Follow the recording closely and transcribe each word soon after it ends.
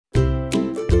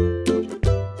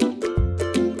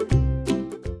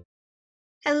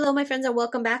Hello my friends and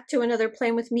welcome back to another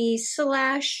Plan With Me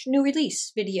 / new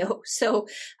release video. So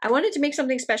I wanted to make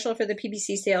something special for the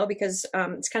PBC sale because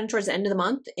it's kind of towards the end of the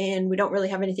month and we don't really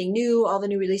have anything new. All the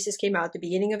new releases came out at the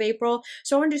beginning of April.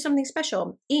 So I want to do something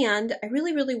special. And I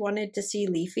really wanted to see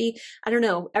Leafy. I don't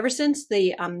know, ever since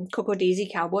the Cocoa Daisy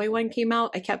Cowboy one came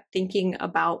out, I kept thinking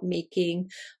about making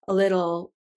a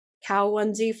little cow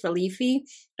onesie for Leafy.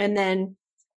 And then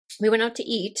we went out to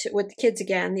eat with the kids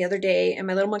again the other day, and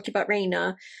my little monkey butt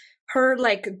Raina, her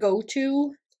like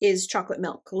go-to is chocolate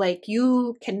milk. Like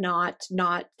you cannot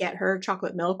not get her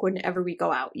chocolate milk whenever we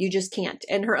go out. You just can't.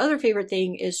 And her other favorite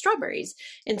thing is strawberries.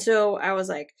 And so I was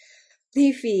like,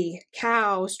 Leafy,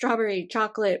 cow, strawberry,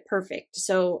 chocolate, perfect.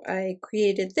 So I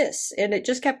created this and it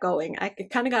just kept going. I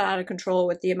kind of got out of control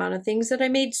with the amount of things that I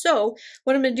made. So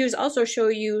what I'm going to do is also show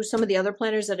you some of the other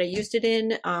planners that I used it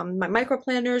in. My micro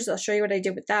planners, I'll show you what I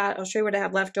did with that. I'll show you what I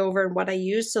have left over and what I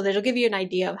used. So that'll give you an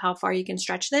idea of how far you can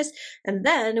stretch this. And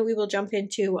then we will jump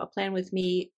into a plan with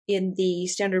me in the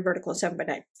standard vertical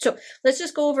 7x9. So let's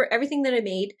just go over everything that I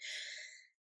made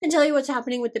and tell you what's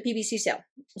happening with the PBC sale.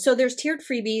 So there's tiered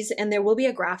freebies and there will be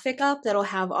a graphic up that'll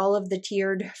have all of the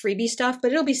tiered freebie stuff,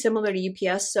 but it'll be similar to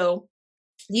UPS. So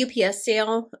the UPS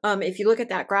sale, if you look at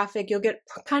that graphic, you'll get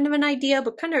kind of an idea,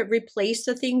 but kind of replace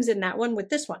the things in that one with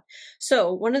this one.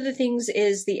 So one of the things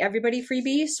is the everybody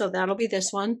freebie. So that'll be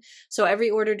this one. So every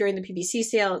order during the PBC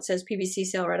sale, it says PBC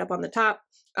sale right up on the top.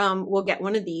 We'll get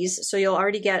one of these. So you'll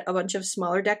already get a bunch of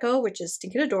smaller deco, which is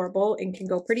stinking adorable and can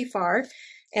go pretty far.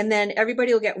 And then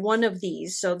everybody will get one of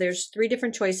these. So there's 3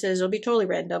 different choices. It'll be totally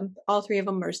random. All 3 of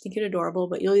them are stinking adorable,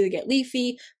 but you'll either get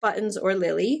Leafy, Buttons, or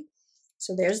Lily.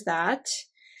 So there's that.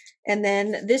 And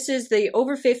then this is the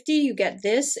over 50, you get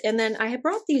this. And then I had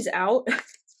brought these out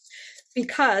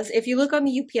because if you look on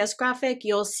the UPS graphic,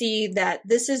 you'll see that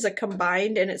this is a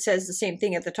combined, and it says the same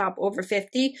thing at the top, over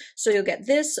 50. So you'll get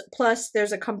this, plus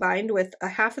there's a combined with a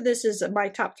half of this is my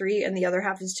top 3 and the other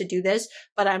half is to do this,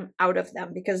 but I'm out of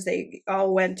them because they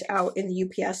all went out in the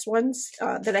UPS ones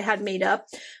that I had made up.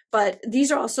 But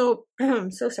these are also,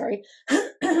 I'm so sorry.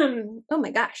 Oh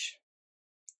my gosh.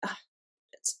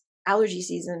 It's allergy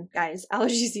season, guys,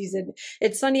 allergy season.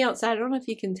 It's sunny outside. I don't know if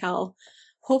you can tell.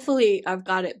 Hopefully I've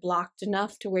got it blocked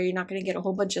enough to where you're not going to get a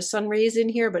whole bunch of sun rays in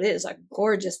here, but it is a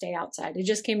gorgeous day outside. I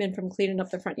just came in from cleaning up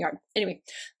the front yard. Anyway,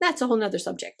 that's a whole nother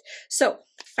subject. So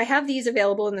I have these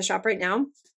available in the shop right now.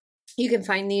 You can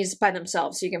find these by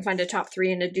themselves. So you can find a top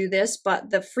 3 and to do this,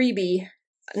 but the freebie,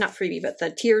 not freebie, but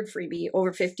the tiered freebie,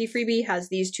 over 50 freebie has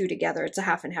these 2 together. It's a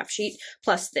half and half sheet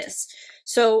plus this.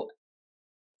 So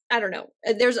I don't know.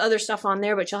 There's other stuff on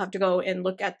there, but you'll have to go and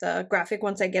look at the graphic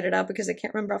once I get it up because I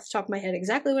can't remember off the top of my head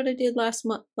exactly what I did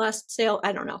last sale.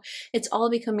 I don't know. It's all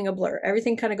becoming a blur.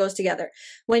 Everything kind of goes together.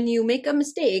 When you make a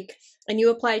mistake and you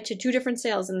apply to 2 different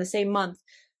sales in the same month,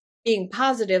 being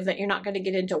positive that you're not going to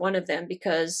get into one of them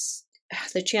because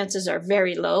the chances are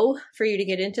very low for you to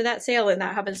get into that sale, and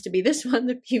that happens to be this one,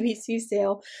 the PBC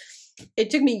sale.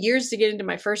 It took me years to get into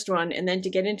my first one, and then to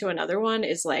get into another one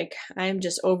is like, I am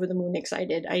just over the moon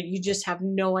excited. You just have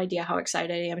no idea how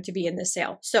excited I am to be in this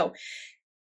sale. So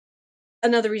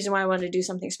another reason why I wanted to do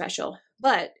something special,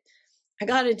 but I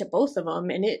got into both of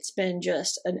them and it's been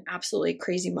just an absolutely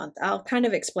crazy month. I'll kind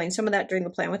of explain some of that during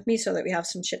the plan with me so that we have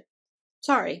some shit.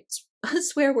 Sorry, a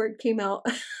swear word came out.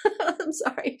 I'm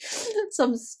sorry.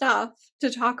 Some stuff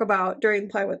to talk about during the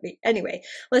plan with me. Anyway,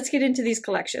 let's get into these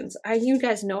collections. You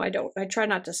guys know I try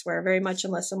not to swear very much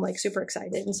unless I'm like super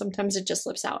excited, and sometimes it just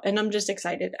slips out and I'm just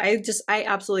excited. I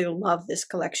absolutely love this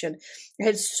collection. I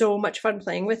had so much fun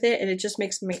playing with it and it just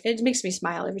makes me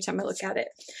smile every time I look at it.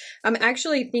 I'm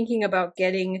actually thinking about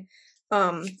getting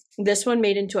this one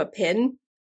made into a pin.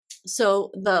 So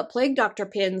the Plague Doctor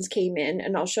pins came in,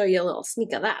 and I'll show you a little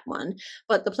sneak of that one,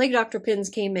 but the Plague Doctor pins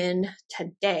came in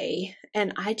today,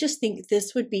 and I just think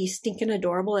this would be stinking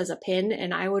adorable as a pin,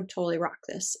 and I would totally rock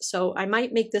this. So I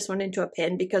might make this one into a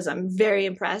pin because I'm very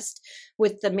impressed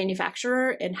with the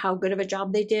manufacturer and how good of a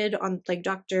job they did on Plague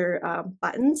Doctor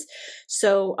buttons.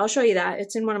 So I'll show you that.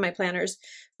 It's in one of my planners,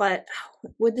 but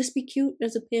would this be cute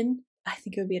as a pin? I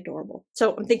think it would be adorable.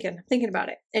 So I'm thinking about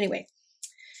it. Anyway.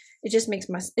 It just makes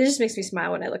me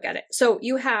smile when I look at it. So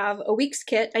you have a week's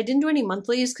kit. I didn't do any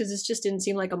monthlies because this just didn't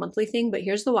seem like a monthly thing, but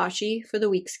here's the washi for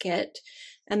the week's kit.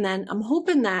 And then I'm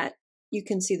hoping that you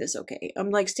can see this okay.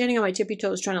 I'm like standing on my tippy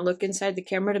toes trying to look inside the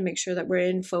camera to make sure that we're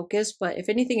in focus, but if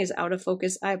anything is out of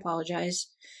focus, I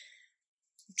apologize.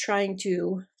 I'm trying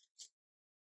to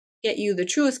get you the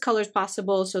truest colors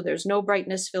possible so there's no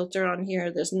brightness filter on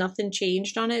here. There's nothing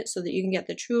changed on it so that you can get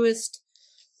the truest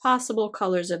possible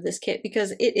colors of this kit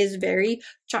because it is very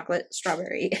chocolate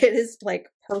strawberry. It is like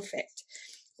perfect.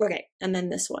 Okay, and then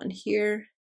this one here,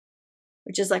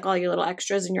 which is like all your little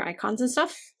extras and your icons and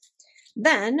stuff.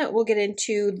 Then we'll get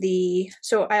into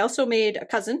so I also made a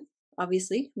cousin,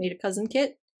 obviously, made a cousin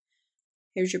kit.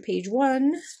 Here's your page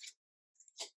 1.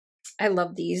 I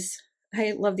love these.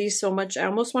 I love these so much. I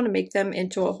almost want to make them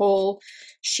into a whole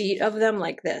sheet of them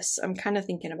like this. I'm kind of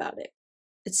thinking about it.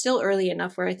 It's still early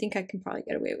enough where I think I can probably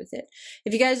get away with it.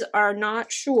 If you guys are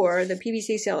not sure, the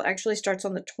PBC sale actually starts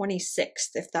on the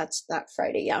 26th, if that's that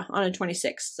Friday. Yeah, on the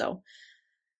 26th. So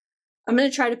I'm going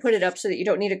to try to put it up so that you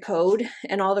don't need a code,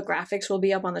 and all the graphics will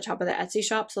be up on the top of the Etsy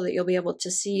shop so that you'll be able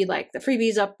to see like the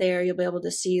freebies up there. You'll be able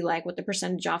to see like what the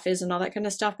percentage off is and all that kind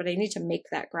of stuff, but I need to make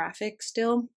that graphic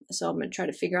still. So I'm going to try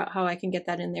to figure out how I can get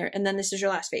that in there. And then this is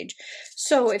your last page.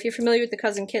 So if you're familiar with the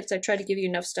cousin kits, I try to give you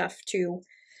enough stuff to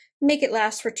make it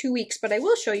last for 2 weeks, but I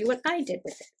will show you what I did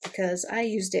with it because I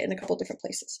used it in a couple different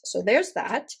places. So there's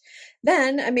that.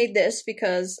 Then I made this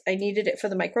because I needed it for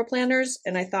the micro planners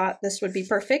and I thought this would be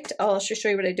perfect. I'll just show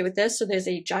you what I did with this. So there's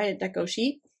a giant deco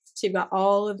sheet. So you've got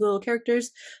all of the little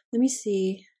characters. Let me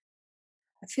see.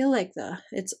 I feel like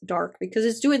it's dark because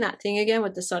it's doing that thing again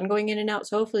with the sun going in and out.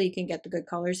 So hopefully you can get the good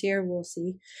colors here. We'll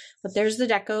see. But there's the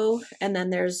deco and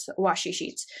then there's washi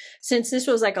sheets. Since this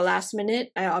was like a last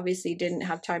minute, I obviously didn't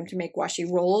have time to make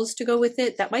washi rolls to go with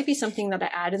it. That might be something that I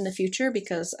add in the future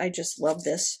because I just love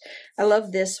this. I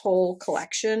love this whole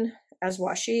collection as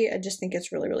washi. I just think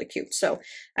it's really, really cute. So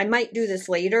I might do this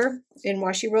later in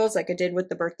washi rolls like I did with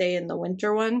the birthday and the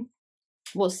winter one.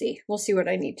 We'll see. We'll see what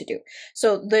I need to do.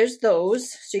 So there's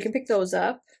those. So you can pick those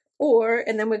up.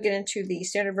 And then we'll get into the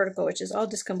standard vertical, which is all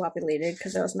discombobulated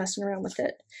because I was messing around with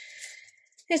it.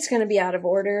 It's going to be out of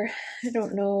order. I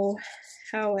don't know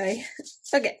how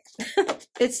okay.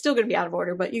 It's still going to be out of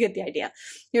order, but you get the idea.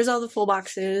 Here's all the full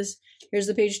boxes. Here's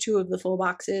the page 2 of the full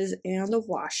boxes and the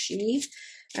washi.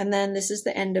 And then this is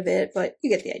the end of it, but you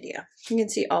get the idea. You can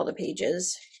see all the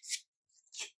pages.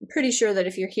 I'm pretty sure that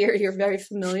if you're here, you're very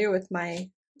familiar with my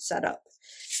setup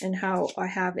and how I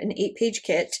have an 8-page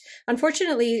kit.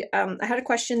 Unfortunately, I had a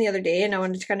question the other day and I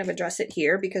wanted to kind of address it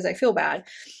here because I feel bad.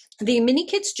 The mini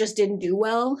kits just didn't do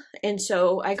well, and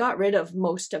so I got rid of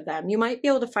most of them. You might be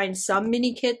able to find some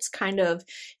mini kits kind of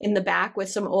in the back with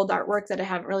some old artwork that I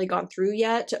haven't really gone through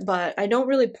yet, but I don't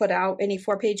really put out any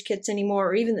 4-page kits anymore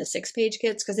or even the 6-page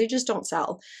kits because they just don't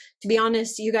sell. To be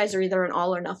honest, you guys are either an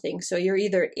all or nothing. So you're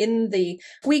either in the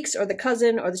weeks or the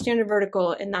cousin or the standard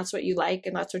vertical, and that's what you like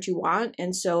and that's what you want.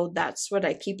 And so that's what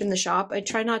I keep in the shop. I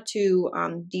try not to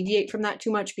deviate from that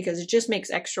too much because it just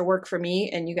makes extra work for me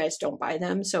and you guys don't buy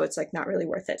them. So it's like not really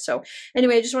worth it. So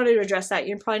anyway, I just wanted to address that.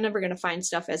 You're probably never going to find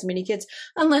stuff as mini kits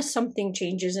unless something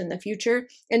changes in the future.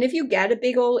 And if you get a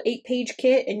big old 8-page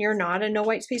kit and you're not a no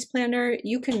white space planner,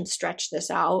 you can stretch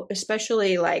this out,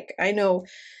 especially like I know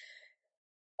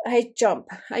I jump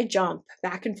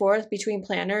back and forth between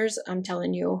planners. I'm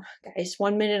telling you guys,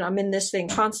 1 minute I'm in this thing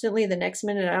constantly. The next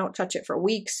minute I don't touch it for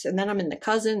weeks. And then I'm in the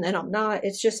cousin, then I'm not.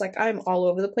 It's just like I'm all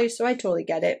over the place. So I totally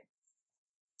get it.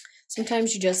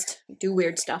 Sometimes you just do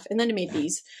weird stuff. And then I made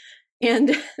these.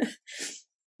 And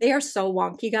they are so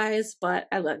wonky, guys, but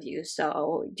I love you.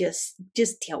 So just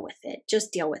deal with it.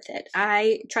 Just deal with it.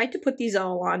 I tried to put these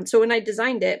all on. So when I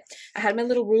designed it, I had my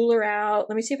little ruler out.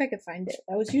 Let me see if I could find it.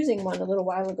 I was using one a little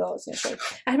while ago. I was gonna show you.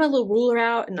 I had my little ruler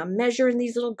out and I'm measuring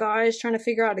these little guys, trying to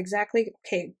figure out exactly,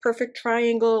 okay, perfect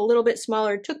triangle, a little bit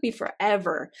smaller. It took me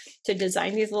forever to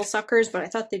design these little suckers, but I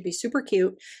thought they'd be super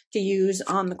cute to use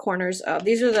on the corners of,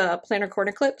 these are the planner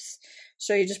corner clips.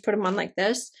 So you just put them on like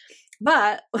this.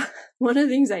 But one of the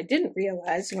things I didn't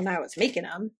realize when I was making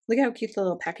them, look how cute the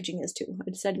little packaging is too. I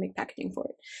decided to make packaging for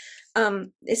it.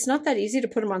 It's not that easy to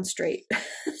put them on straight.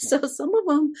 So some of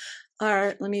them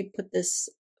are, let me put this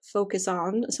focus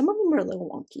on. Some of them are a little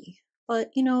wonky, but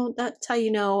you know, that's how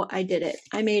you know I did it.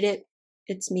 I made it.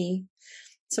 It's me.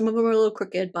 Some of them are a little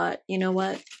crooked, but you know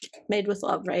what? Made with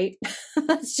love, right?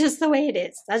 That's just the way it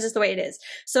is. That's just the way it is.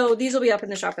 So these will be up in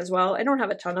the shop as well. I don't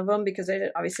have a ton of them because I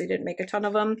obviously didn't make a ton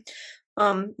of them.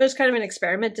 But it's kind of an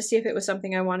experiment to see if it was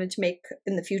something I wanted to make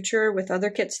in the future with other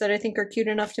kits that I think are cute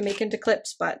enough to make into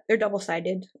clips, but they're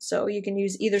double-sided. So you can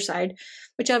use either side,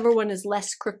 whichever one is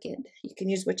less crooked. You can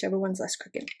use whichever one's less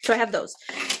crooked. So I have those.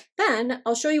 Then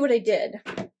I'll show you what I did.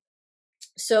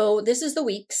 So this is the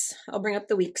weeks. I'll bring up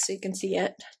the weeks so you can see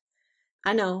it.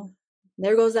 I know.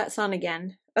 There goes that sun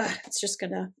again. Ugh, it's just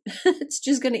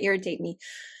gonna irritate me.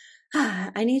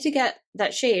 I need to get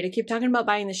that shade. I keep talking about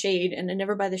buying the shade and I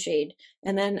never buy the shade.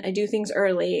 And then I do things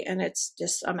early and it's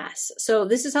just a mess. So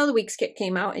this is how the weeks kit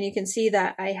came out. And you can see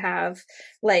that I have,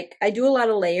 like, I do a lot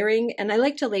of layering and I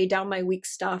like to lay down my week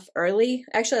stuff early.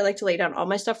 Actually, I like to lay down all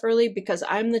my stuff early because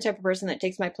I'm the type of person that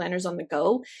takes my planners on the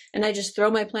go. And I just throw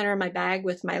my planner in my bag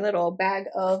with my little bag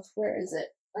of, where is it?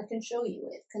 I can show you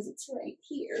it because it's right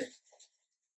here.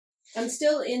 I'm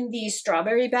still in the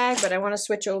strawberry bag, but I want to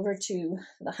switch over to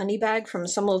the honey bag from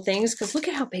Some Little Things because look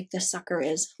at how big this sucker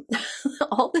is.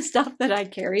 All the stuff that I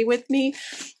carry with me.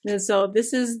 And so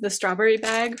this is the strawberry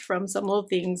bag from Some Little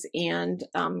Things. And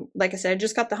like I said, I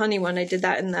just got the honey one. I did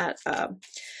that in that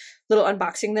little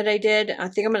unboxing that I did. I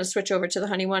think I'm going to switch over to the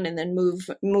honey one and then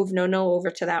move No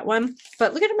over to that one.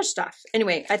 But look at how much stuff.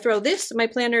 Anyway, I throw this, my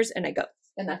planners, and I go.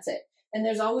 And that's it. And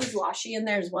there's always washi in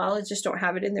there as well. I just don't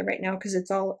have it in there right now because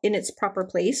it's all in its proper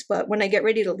place. But when I get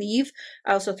ready to leave,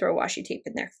 I also throw washi tape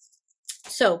in there.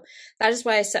 So that is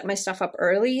why I set my stuff up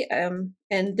early. And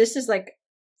this is like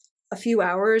a few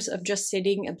hours of just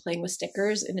sitting and playing with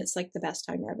stickers. And it's like the best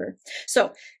time ever.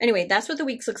 So anyway, that's what the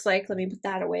weeks looks like. Let me put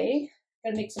that away.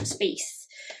 Gotta make some space.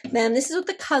 Then this is what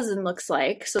the cousin looks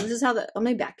like. So this is how let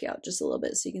me back you out just a little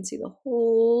bit so you can see the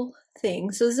whole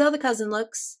thing. So this is how the cousin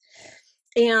looks.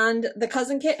 And the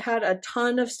cousin kit had a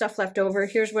ton of stuff left over.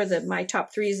 Here's where my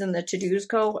top threes and the to-dos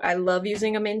go. I love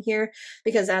using them in here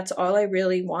because that's all I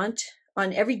really want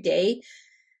on every day.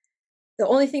 The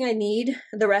only thing I need,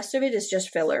 the rest of it is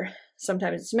just filler.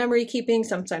 Sometimes it's memory keeping,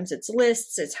 sometimes it's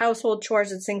lists, it's household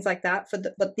chores, it's things like that.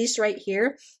 But this right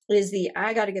here is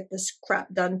I got to get this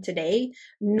crap done today,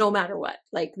 no matter what.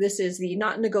 Like this is the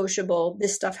not negotiable.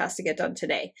 This stuff has to get done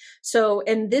today. So,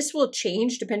 and this will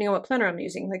change depending on what planner I'm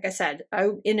using. Like I said,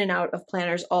 I'm in and out of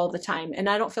planners all the time, and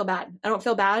I don't feel bad. I don't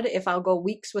feel bad if I'll go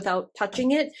weeks without touching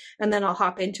it, and then I'll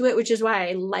hop into it, which is why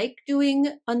I like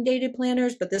doing undated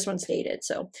planners. But this one's dated,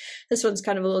 so this one's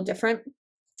kind of a little different.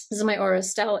 This is my Aura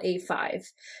Style A5.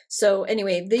 So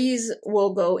anyway, these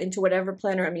will go into whatever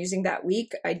planner I'm using that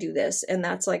week. I do this, and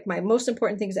that's like my most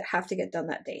important things that have to get done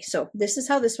that day. So this is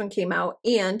how this one came out.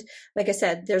 And like I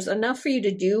said, there's enough for you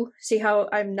to do. See how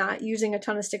I'm not using a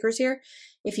ton of stickers here?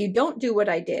 If you don't do what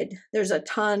I did, there's a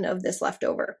ton of this left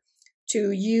over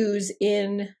to use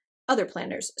in other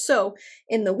planners. So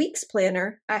in the weeks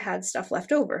planner, I had stuff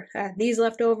left over. I had these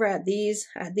left over, I had these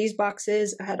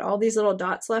boxes, I had all these little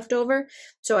dots left over.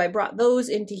 So I brought those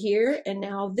into here, and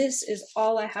now this is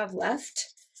all I have left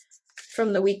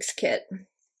from the weeks kit.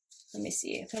 Let me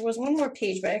see. There was one more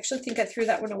page, but I actually think I threw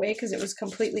that one away because it was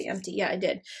completely empty. Yeah, I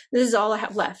did. This is all I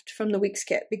have left from the weeks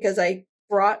kit because I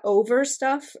brought over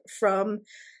stuff from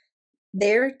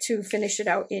there to finish it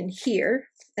out in here.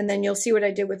 And then you'll see what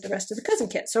I did with the rest of the cousin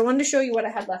kit. So I wanted to show you what I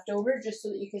had left over just so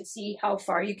that you can see how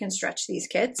far you can stretch these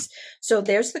kits. So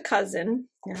there's the cousin.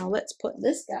 Now let's put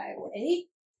this guy away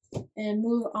and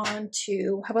move on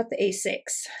to, how about the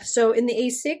A6? So in the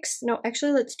A6, no,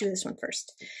 actually let's do this one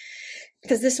first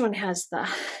because this one has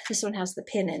the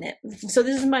pin in it. So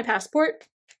this is my passport.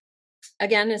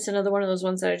 Again, it's another one of those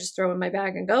ones that I just throw in my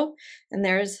bag and go. And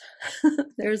there's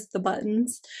the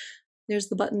buttons. There's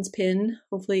the buttons pin.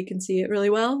 Hopefully you can see it really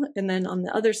well. And then on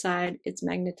the other side, it's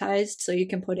magnetized, so you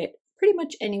can put it pretty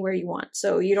much anywhere you want.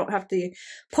 So you don't have to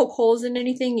poke holes in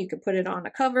anything. You could put it on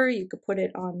a cover. You could put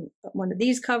it on one of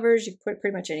these covers. You can put it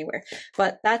pretty much anywhere.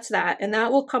 But that's that. And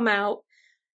that will come out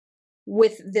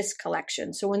with this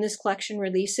collection. So when this collection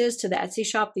releases to the Etsy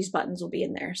shop, these buttons will be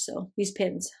in there. So these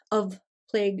pins of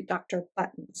Plague Doctor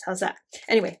buttons. How's that?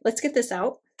 Anyway, let's get this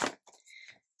out.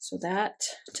 So that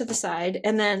to the side.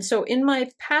 And then, so in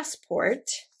my passport,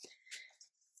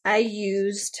 I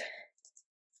used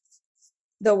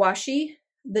the washi,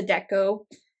 the deco,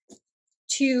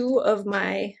 2 of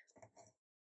my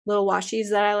little washis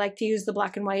that I like to use, the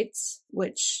black and whites,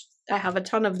 which I have a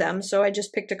ton of them. So I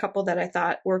just picked a couple that I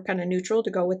thought were kind of neutral to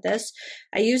go with this.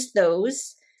 I used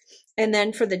those. And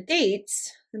then for the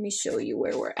dates, let me show you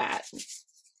where we're at.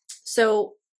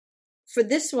 So for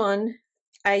this one,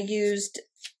 I used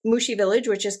Mushi Village,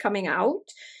 which is coming out.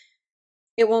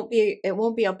 It won't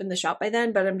be up in the shop by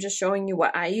then, but I'm just showing you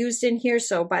what I used in here.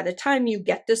 So by the time you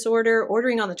get this order,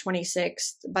 ordering on the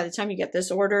 26th, by the time you get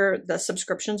this order, the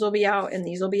subscriptions will be out and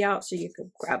these will be out. So you could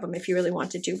grab them if you really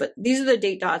wanted to. But these are the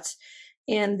date dots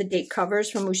and the date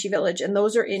covers from Mushi Village, and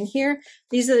those are in here.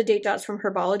 These are the date dots from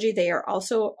Herbology. They are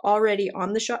also already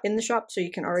on the shop, in the shop, so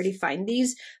you can already find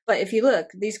these. But if you look,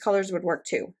 these colors would work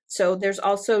too. So there's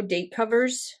also date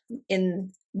covers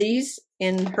in these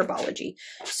in Herbology.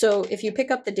 So if you pick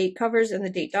up the date covers and the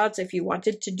date dots, if you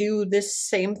wanted to do this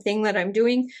same thing that I'm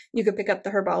doing, you could pick up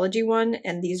the Herbology one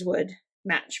and these would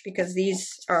match because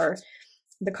these are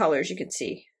the colors, you can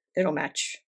see it'll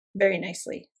match very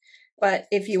nicely. But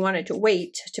if you wanted to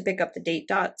wait to pick up the date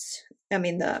dots, I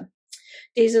mean the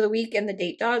days of the week and the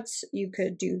date dots, you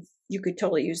could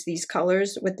totally use these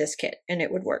colors with this kit and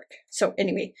it would work. So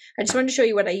anyway, I just wanted to show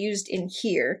you what I used in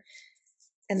here.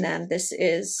 And then this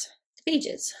is the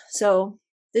pages. So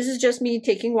this is just me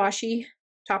taking washi,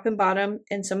 top and bottom,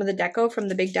 and some of the deco from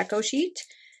the big deco sheet.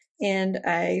 And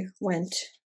I went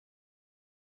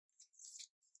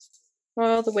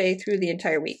all the way through the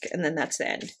entire week, and then that's the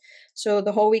end. So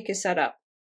the whole week is set up.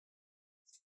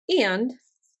 And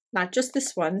not just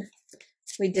this one,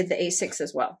 we did the A6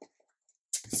 as well.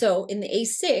 So in the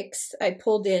A6, I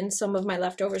pulled in some of my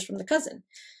leftovers from the cousin.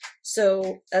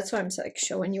 So that's why I'm like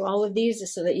showing you all of these,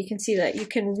 just so that you can see that you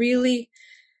can really,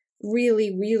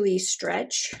 really, really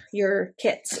stretch your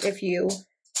kits if you,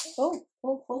 oh,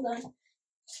 hold on.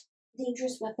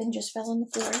 Dangerous weapon just fell on the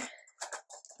floor.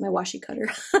 My washi cutter.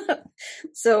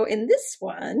 So in this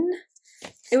one,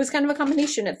 it was kind of a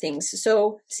combination of things.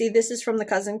 So see, this is from the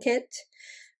cousin kit,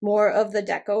 more of the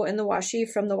deco and the washi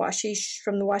from the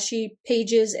washi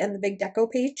pages and the big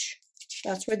deco page.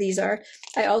 That's where these are.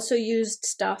 I also used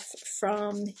stuff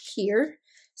from here.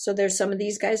 So there's some of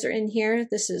these guys are in here.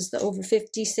 This is the over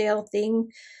 50 sale thing.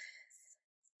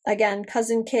 Again,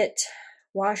 cousin kit,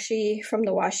 washi from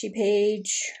the washi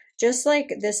page. Just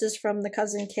like this is from the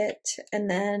cousin kit, and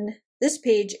then this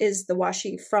page is the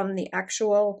washi from the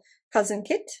actual cousin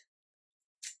kit.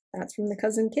 That's from the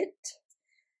cousin kit.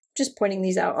 Just pointing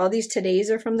these out. All these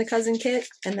todays are from the cousin kit,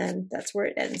 and then that's where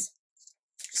it ends.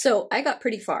 So I got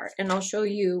pretty far, and I'll show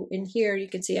you in here. You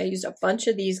can see I used a bunch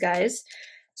of these guys.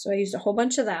 So I used a whole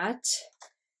bunch of that.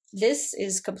 This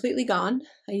is completely gone.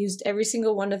 I used every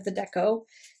single one of the deco.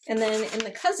 And then in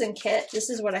the cousin kit, this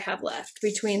is what I have left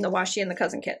between the washi and the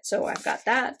cousin kit. So I've got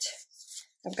that.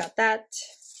 I've got that.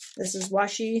 This is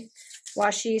washi.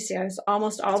 See, I used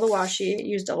almost all the washi. I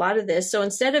used a lot of this. So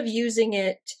instead of using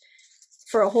it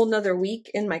for a whole nother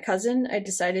week in my cousin, I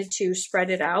decided to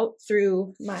spread it out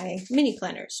through my mini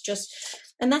planners.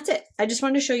 And that's it. I just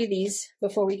wanted to show you these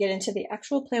before we get into the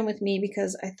actual plan with me,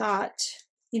 because I thought,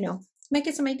 you know, might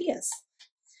get some ideas.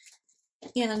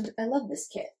 And I love this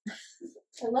kit.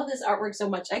 I love this artwork so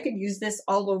much. I could use this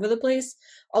all over the place,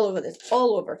 all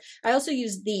over. I also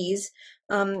use these.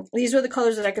 These were the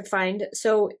colors that I could find.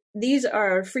 So these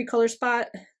are Free Color Spot.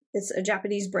 It's a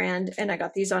Japanese brand, and I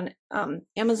got these on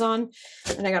Amazon,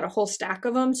 and I got a whole stack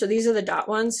of them. So these are the dot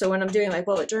ones. So when I'm doing like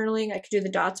bullet journaling, I could do the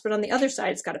dots, but on the other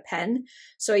side, it's got a pen.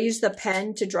 So I use the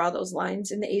pen to draw those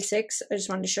lines in the A6. I just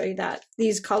wanted to show you that.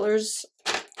 These colors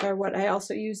are what I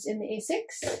also used in the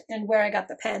A6 and where I got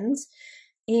the pens.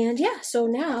 And yeah, so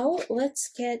now let's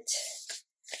get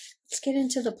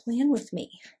into the plan with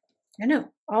me. I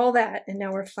know, all that, and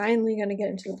now we're finally going to get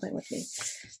into the plan with me.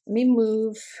 Let me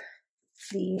move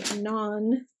the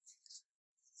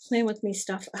non-plan with me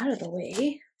stuff out of the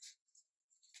way.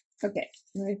 Okay,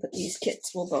 let me put these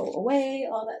kits will go away,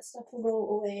 all that stuff will go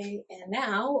away, and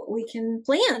now we can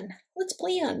plan. Let's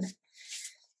plan.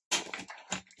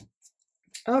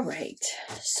 All right,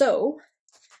 so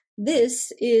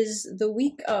this is the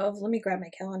week of, let me grab my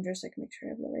calendar so I can make sure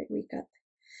I have the right week up.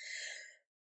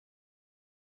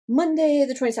 Monday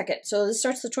the 22nd. So this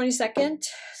starts the 22nd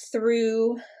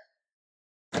through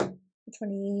the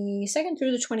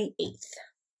 28th.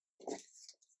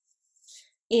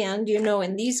 And you know,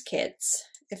 in these kits,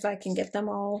 if I can get them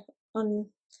all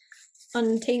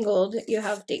untangled, you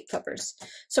have date covers.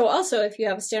 So also, if you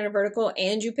have a standard vertical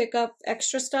and you pick up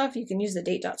extra stuff, you can use the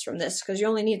date dots from this, because you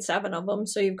only need 7 of them.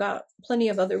 So you've got plenty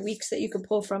of other weeks that you could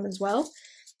pull from as well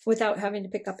without having to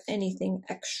pick up anything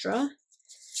extra.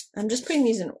 I'm just putting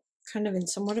these in kind of in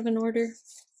somewhat of an order.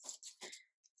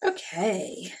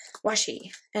 Okay,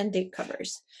 washi and date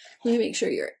covers. Let me make sure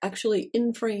you're actually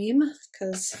in frame,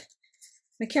 because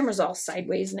my camera's all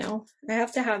sideways now. I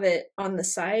have to have it on the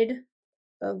side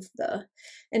of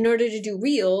in order to do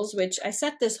reels, which I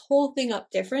set this whole thing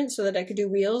up different so that I could do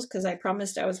reels, because I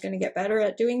promised I was going to get better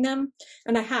at doing them.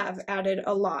 And I have added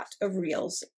a lot of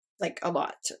reels, like a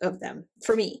lot of them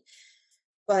for me.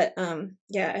 But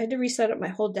yeah, I had to reset up my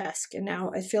whole desk, and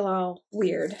now I feel all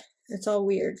weird. It's all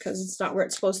weird because it's not where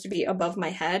it's supposed to be above my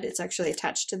head. It's actually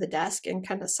attached to the desk and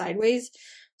kind of sideways.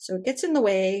 So it gets in the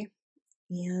way,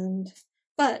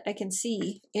 but I can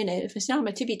see in it. If it's not on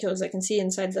my tippy toes, I can see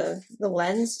inside the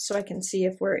lens, so I can see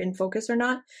if we're in focus or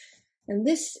not. And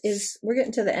this is, we're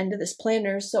getting to the end of this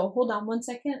planner, so hold on one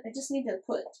second. I just need to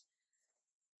put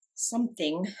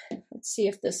something. Let's see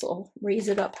if this will raise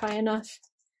it up high enough.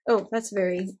 Oh, that's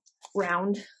very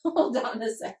round. Hold on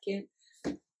a second.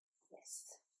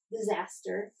 Yes.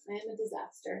 disaster. I am a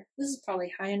disaster. This is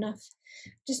probably high enough.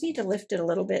 Just need to lift it a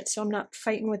little bit so I'm not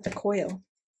fighting with the coil.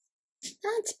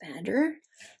 That's better.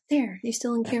 There, you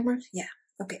still in camera? Yeah,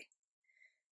 okay.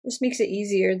 This makes it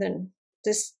easier than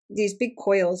these big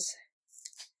coils.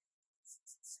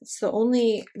 It's the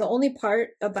only part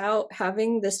about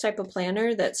having this type of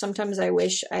planner that sometimes I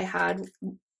wish I had,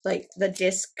 like the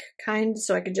disc kind,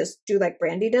 so I could just do like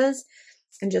Brandy does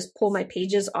and just pull my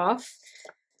pages off,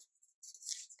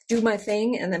 do my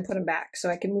thing, and then put them back so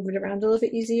I can move it around a little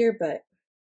bit easier. But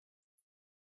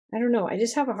I don't know, I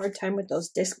just have a hard time with those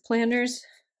disc planners.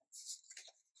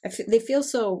 They feel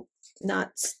so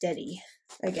not steady,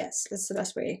 I guess. That's the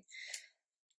best way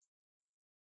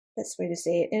to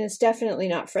say it. And it's definitely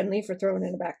not friendly for throwing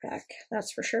in a backpack.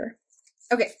 That's for sure.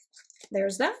 Okay,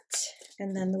 there's that.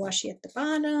 And then the washi at the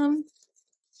bottom.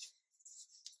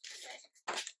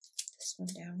 This one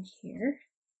down here.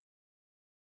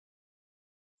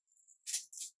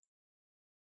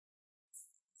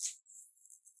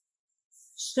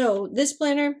 So this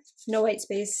planner, no white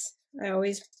space. I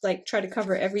always like try to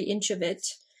cover every inch of it.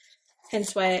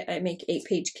 Hence why I make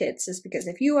 8-page kits, is because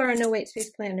if you are a no white space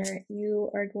planner, you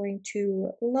are going to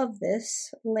love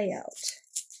this layout.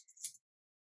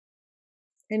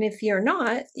 And if you're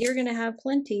not, you're going to have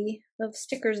plenty of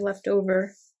stickers left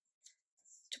over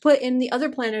to put in the other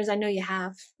planners I know you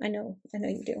have. I know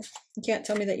you do. You can't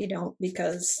tell me that you don't,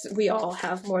 because we all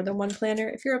have more than one planner.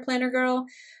 If you're a planner girl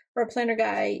or a planner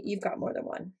guy, you've got more than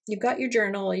one. You've got your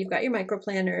journal, you've got your micro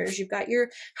planners, you've got your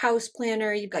house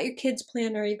planner, you've got your kids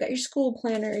planner, you've got your school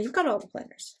planner, you've got all the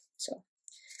planners. So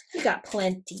you got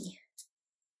plenty.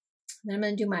 Then I'm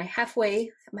going to do my halfway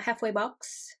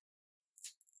box.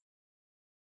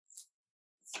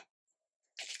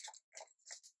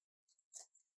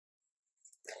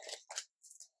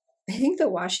 I think the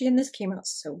washi in this came out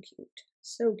so cute.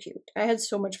 So cute. I had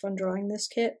so much fun drawing this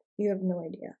kit. You have no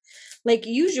idea. Like,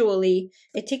 usually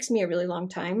it takes me a really long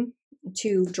time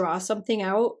to draw something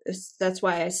out. That's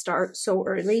why I start so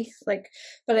early. Like,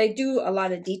 but I do a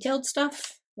lot of detailed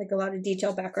stuff, like a lot of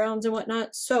detailed backgrounds and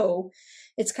whatnot. So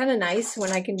it's kind of nice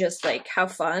when I can just like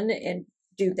have fun and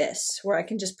do this, where I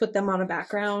can just put them on a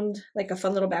background, like a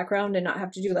fun little background, and not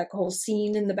have to do like a whole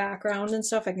scene in the background and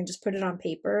stuff. I can just put it on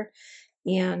paper.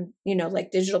 And, you know,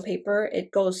 like digital paper,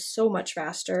 it goes so much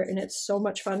faster and it's so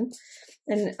much fun.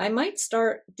 And I might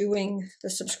start doing the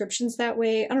subscriptions that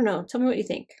way. I don't know. Tell me what you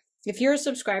think. If you're a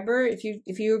subscriber, if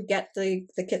you get the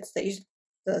kits that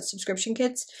the subscription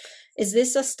kits, is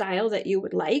this a style that you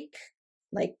would like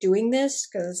doing this?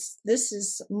 Because this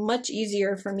is much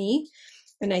easier for me.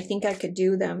 And I think I could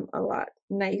do them a lot.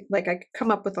 And I could come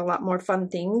up with a lot more fun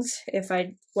things if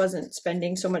I wasn't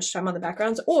spending so much time on the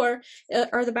backgrounds. Or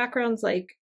are the backgrounds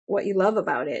like what you love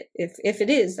about it? If it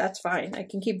is, that's fine. I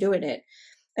can keep doing it.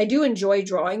 I do enjoy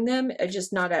drawing them,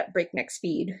 just not at breakneck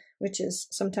speed, which is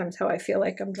sometimes how I feel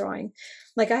like I'm drawing.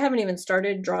 Like, I haven't even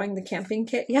started drawing the camping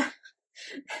kit yet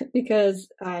because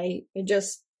I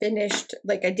just finished,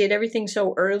 like, I did everything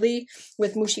so early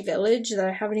with Mushi Village that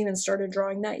I haven't even started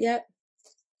drawing that yet,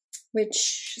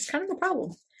 which is kind of a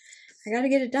problem. I got to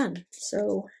get it done.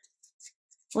 So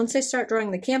once I start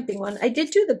drawing the camping one, I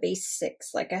did do the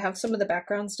basics. Like, I have some of the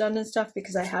backgrounds done and stuff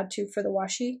because I had to for the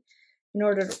washi in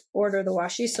order to order the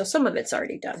washi. So some of it's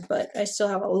already done, but I still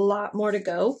have a lot more to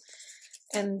go.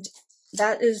 And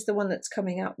that is the one that's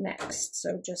coming out next.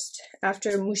 So just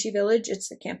after Mushi Village, it's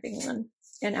the camping one.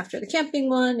 And after the camping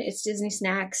one, it's Disney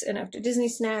Snacks. And after Disney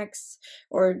Snacks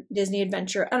or Disney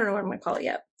Adventure, I don't know what I'm going to call it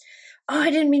yet. Oh,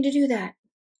 I didn't mean to do that.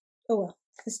 Oh well,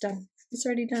 it's done. It's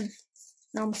already done.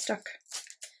 Now I'm stuck.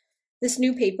 This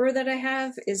new paper that I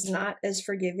have is not as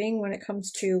forgiving when it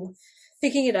comes to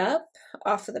picking it up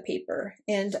off of the paper.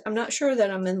 And I'm not sure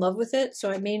that I'm in love with it, so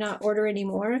I may not order any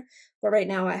more. But right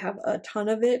now I have a ton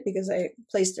of it because I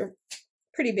placed a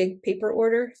pretty big paper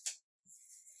order.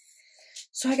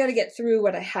 So I got to get through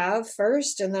what I have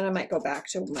first, and then I might go back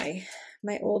to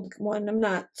my old one. I'm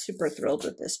not super thrilled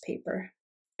with this paper.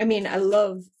 I mean, I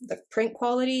love the print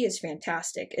quality is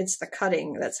fantastic. It's the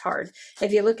cutting that's hard.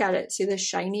 If you look at it, see this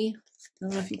shiny? I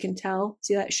don't know if you can tell.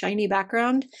 See that shiny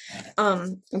background?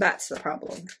 That's the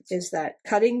problem, is that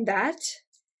cutting that,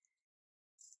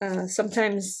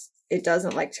 sometimes it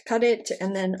doesn't like to cut it.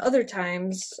 And then other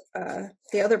times,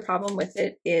 the other problem with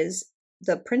it is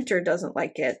the printer doesn't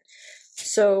like it.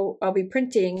 So I'll be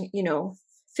printing,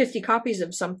 50 copies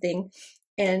of something,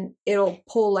 and it'll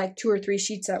pull like 2 or 3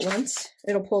 sheets at once.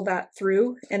 It'll pull that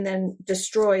through and then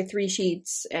destroy 3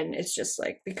 sheets. And it's just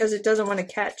like, because it doesn't want to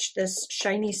catch this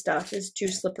shiny stuff, is too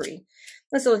slippery.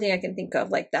 That's the only thing I can think of.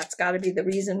 Like, that's got to be the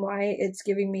reason why it's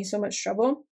giving me so much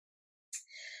trouble.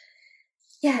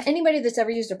 Yeah, anybody that's ever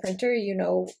used a printer, you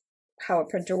know how a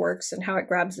printer works and how it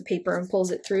grabs the paper and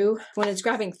pulls it through. When it's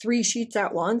grabbing 3 sheets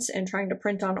at once and trying to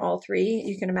print on all 3,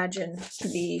 you can imagine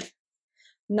the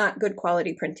not good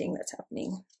quality printing that's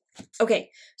happening. Okay,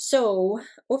 so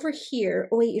over here,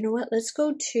 oh wait, you know what? Let's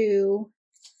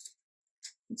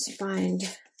find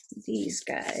these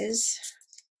guys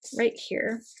right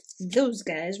here, those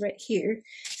guys right here,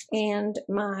 and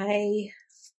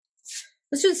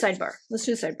let's do the sidebar.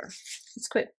 Let's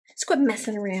quit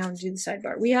messing around and do the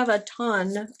sidebar. We have a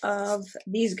ton of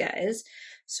these guys,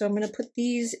 so I'm going to put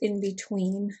these in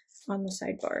between on the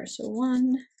sidebar. So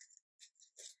 1,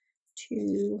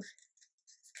 2,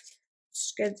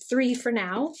 just get 3 for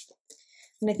now.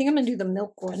 And I think I'm going to do the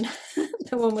milk one,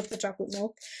 the one with the chocolate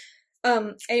milk.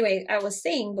 Anyway, I was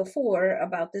saying before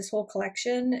about this whole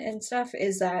collection and stuff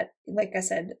is that, like I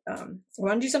said, we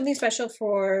want to do something special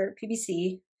for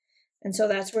PBC. And so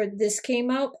that's where this came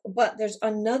up, but there's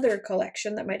another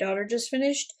collection that my daughter just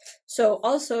finished. So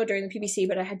also during the PBC,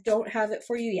 but I don't have it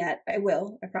for you yet. I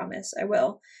will, I promise, I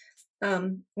will.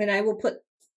 And I will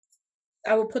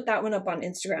put that one up on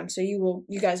Instagram. So you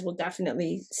guys will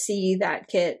definitely see that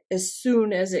kit as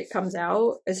soon as it comes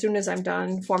out. As soon as I'm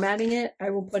done formatting it,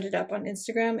 I will put it up on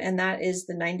Instagram. And that is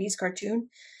the 90s cartoon.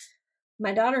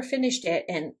 My daughter finished it,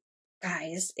 and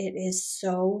guys, it is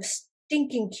so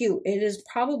stinking cute. It is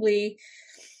probably,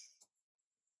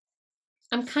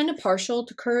 I'm kind of partial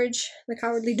to Courage the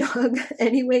Cowardly Dog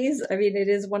anyways. I mean, it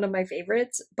is one of my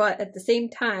favorites, but at the same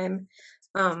time,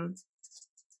 I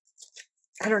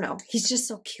don't know. He's just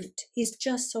so cute. He's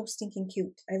just so stinking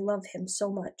cute. I love him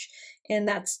so much. And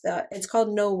it's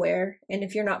called Nowhere. And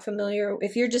if you're not familiar,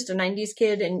 if you're just a 90s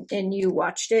kid and you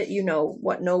watched it, you know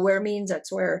what Nowhere means.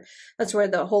 That's where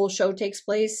the whole show takes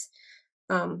place.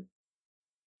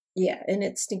 Yeah, and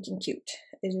it's stinking cute.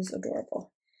 It is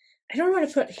adorable. I don't know what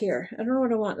to put here. I don't know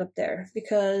what I want up there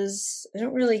because I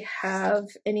don't really have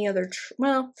any other,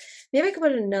 well, maybe I could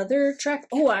put another track.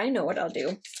 Oh, I know what I'll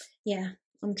do. Yeah,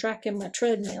 I'm tracking my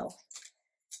treadmill.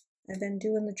 I've been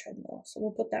doing the treadmill, so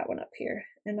we'll put that one up here,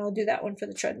 and I'll do that one for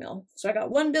the treadmill. So I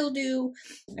got one bill due,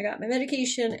 I got my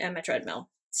medication, and my treadmill.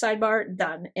 Sidebar,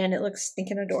 done, and it looks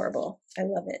stinking adorable. I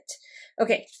love it.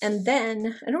 Okay, and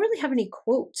then I don't really have any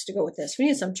quotes to go with this. We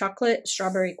need some chocolate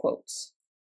strawberry quotes.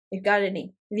 If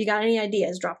you got any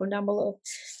ideas, drop them down below,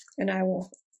 and I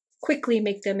will quickly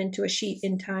make them into a sheet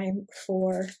in time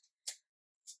for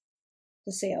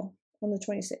the sale on the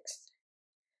 26th.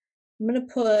 I'm gonna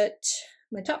put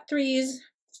my top 3s,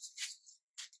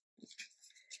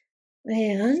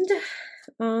 and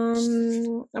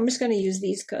I'm just gonna use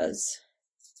these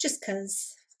just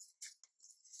cause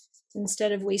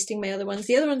instead of wasting my other ones.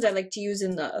 The other ones I like to use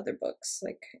in the other books,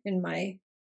 like in my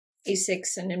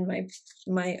A6 and in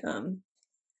my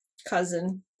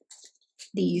cousin.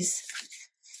 These,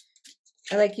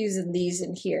 I like using these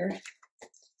in here.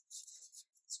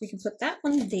 So we can put that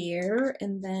one there,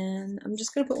 and then I'm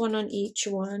just gonna put one on each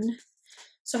one.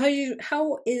 So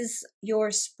how is your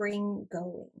spring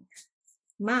going?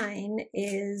 Mine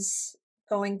is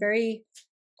going very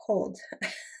cold.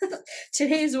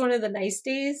 Today is one of the nice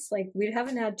days. Like, we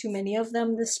haven't had too many of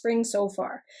them this spring so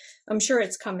far. I'm sure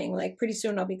it's coming. Like, pretty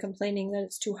soon I'll be complaining that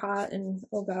it's too hot and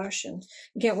oh gosh, and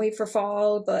can't wait for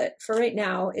fall. But for right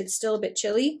now, it's still a bit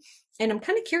chilly. And I'm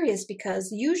kind of curious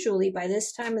because usually by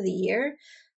this time of the year,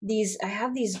 I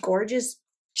have these gorgeous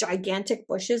gigantic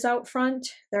bushes out front.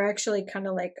 They're actually kind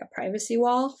of like a privacy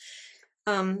wall.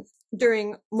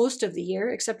 During most of the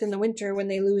year, except in the winter when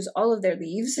they lose all of their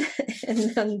leaves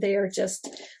and then they are just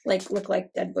look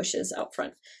like dead bushes out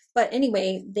front. But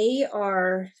anyway, they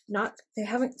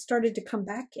haven't started to come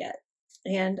back yet.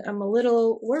 And I'm a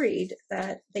little worried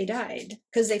that they died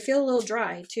because they feel a little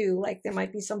dry too. Like there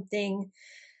might be something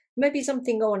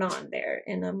going on there,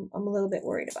 and I'm a little bit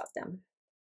worried about them.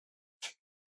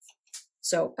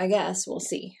 So I guess we'll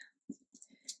see.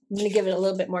 I'm going to give it a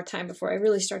little bit more time before I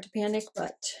really start to panic,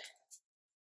 but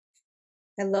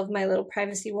I love my little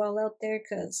privacy wall out there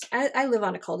because I live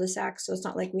on a cul-de-sac, so it's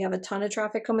not like we have a ton of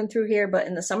traffic coming through here, but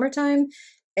in the summertime,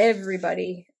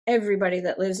 everybody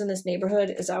that lives in this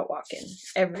neighborhood is out walking.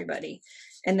 Everybody.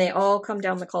 And they all come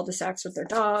down the cul-de-sacs with their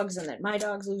dogs, and then my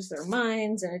dogs lose their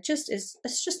minds, and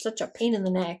it's just such a pain in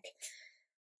the neck.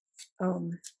 I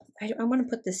want to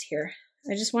put this here.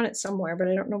 I just want it somewhere, but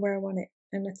I don't know where I want it,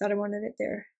 and I thought I wanted it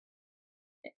there.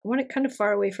 I want it kind of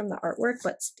far away from the artwork,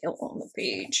 but still on the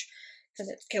page because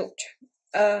it's cute.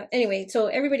 Anyway, so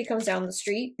everybody comes down the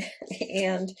street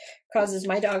and causes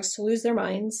my dogs to lose their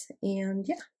minds, and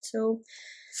yeah, so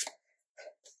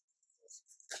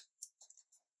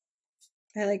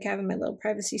I like having my little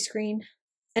privacy screen.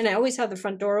 and I always have the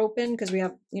front door open because we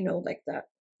have, you know, like that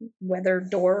weather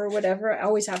door or whatever. I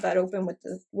always have that open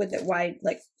with it wide,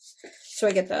 like, so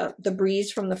I get the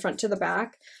breeze from the front to the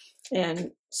back.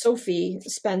 And Sophie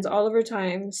spends all of her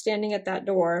time standing at that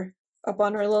door, up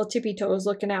on her little tippy toes,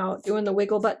 looking out, doing the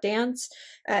wiggle butt dance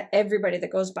at everybody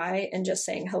that goes by and just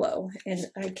saying hello. And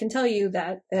I can tell you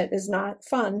that that is not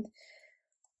fun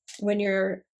when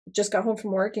you're just got home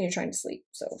from work and you're trying to sleep.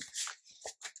 So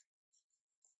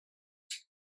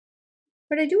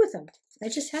what did I do with them? I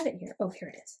just had it here. Oh, here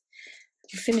it is.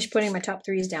 I finished putting my top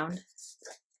 3s down.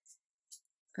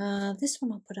 This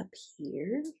one I'll put up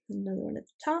here. Another one at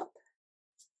the top.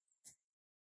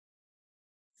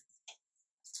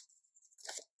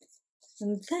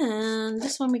 And then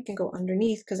this one we can go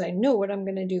underneath because I know what I'm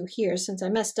going to do here. Since I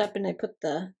messed up and I put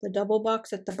the double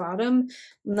box at the bottom,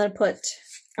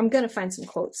 I'm going to find some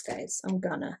quotes, guys. I'm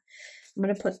going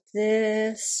to put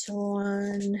this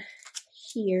one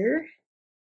here.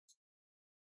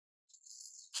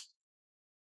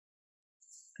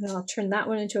 And I'll turn that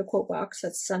one into a quote box.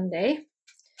 That's Sunday.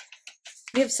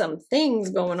 We have some things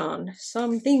going on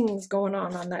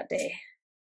on that day.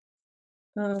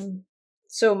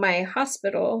 So my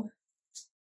hospital,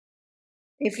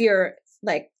 if you're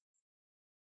like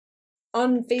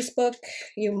on Facebook,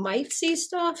 you might see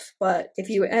stuff, but if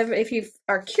you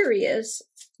are curious,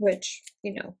 which,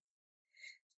 you know,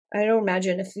 I don't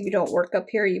imagine if you don't work up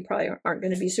here, you probably aren't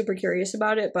going to be super curious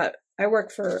about it, but I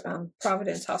work for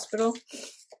Providence Hospital,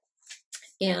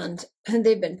 and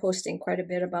they've been posting quite a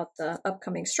bit about the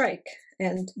upcoming strike.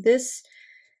 And this,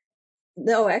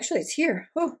 oh, actually it's here.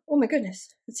 Oh my goodness,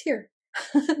 it's here.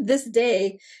 This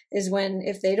day is when,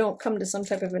 if they don't come to some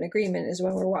type of an agreement, is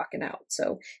when we're walking out.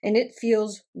 So, and it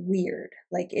feels weird.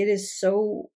 Like, it is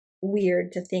so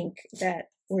weird to think that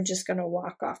we're just going to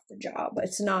walk off the job.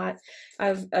 It's not.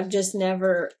 I've just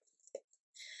never,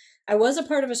 I was a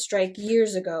part of a strike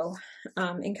years ago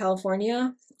in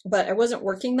California, but I wasn't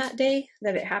working that day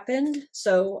that it happened.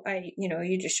 So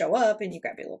you just show up and you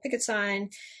grab your little picket sign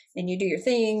and you do your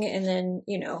thing. And then,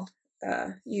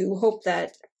 you hope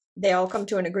that they all come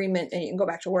to an agreement and you can go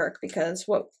back to work, because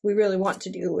what we really want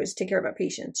to do is take care of our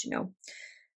patients.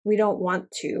 We don't want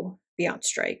to be on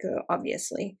strike,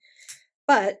 obviously,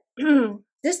 but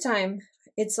this time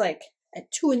it's like at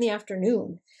 2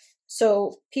 p.m.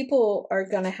 So people are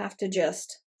going to have to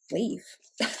just leave,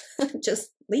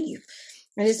 just leave.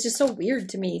 And it's just so weird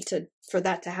to me for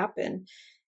that to happen.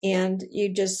 And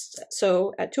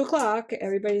so at 2 o'clock,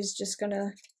 everybody's just going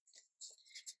to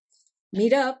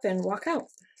meet up and walk out.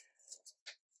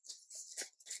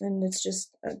 And it's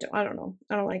just, I don't know.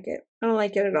 I don't like it. I don't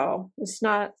like it at all. It's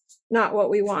not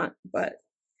what we want, but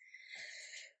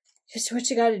it's what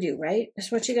you got to do, right?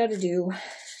 It's what you got to do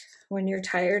when you're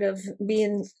tired of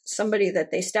being somebody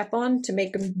that they step on to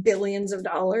make them billions of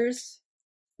dollars.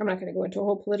 I'm not going to go into a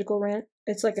whole political rant.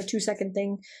 It's like a 2-second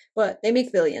thing, but they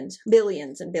make billions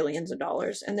and billions of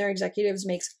dollars, and their executives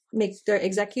make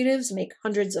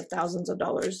hundreds of thousands of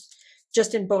dollars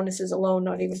just in bonuses alone,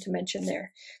 not even to mention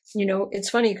it's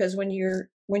funny because when you're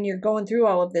going through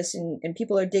all of this and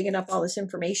people are digging up all this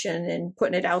information and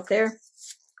putting it out there,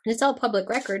 and it's all public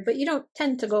record, but you don't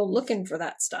tend to go looking for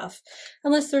that stuff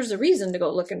unless there's a reason to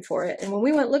go looking for it. And when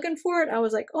we went looking for it, I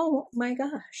was like, oh my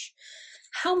gosh,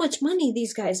 how much money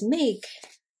these guys make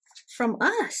from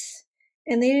us.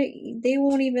 And they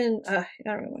won't even, I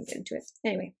don't really want to get into it.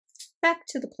 Anyway, back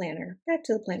to the planner.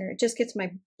 It just gets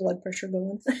my blood pressure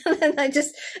going. And I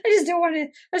just don't want to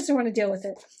deal with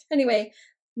it. Anyway,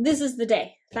 this is the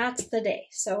day. That's the day.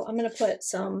 So I'm going to put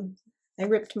I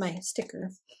ripped my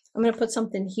sticker. I'm going to put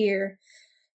something here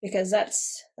because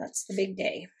that's the big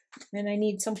day. And I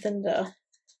need something I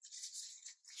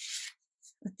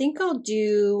think I'll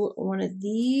do one of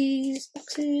these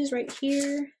boxes right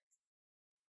here.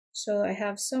 So I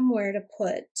have somewhere to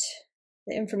put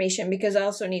the information, because I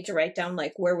also need to write down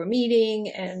like where we're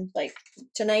meeting, and like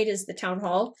tonight is the town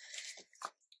hall.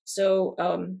 So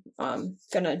I'm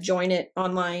gonna join it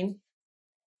online,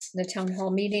 the town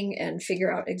hall meeting, and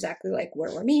figure out exactly like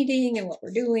where we're meeting and what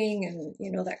we're doing and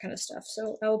that kind of stuff.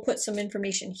 So I will put some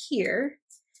information here.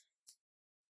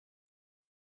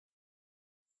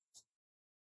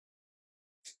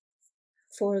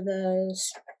 For the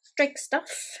strike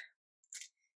stuff.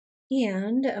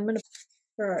 And I'm gonna,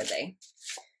 where are they?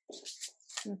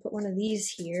 I'm gonna put one of these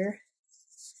here.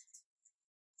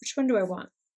 Which one do I want?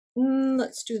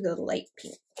 Let's do the light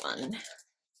pink one.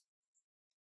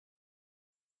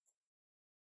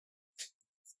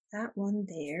 That one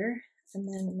there, and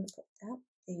then I'm gonna put that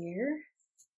there.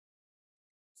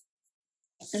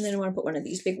 And then I want to put one of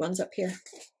these big ones up here.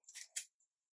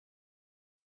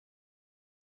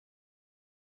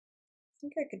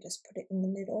 think I could just put it in the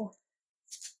middle.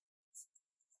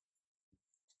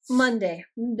 Monday,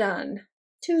 I'm done.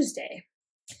 Tuesday.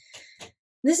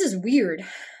 This is weird,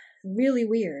 really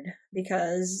weird,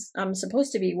 because I'm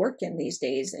supposed to be working these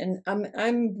days, and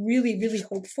I'm really, really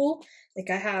hopeful. Like,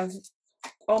 I have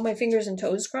all my fingers and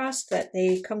toes crossed that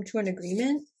they come to an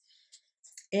agreement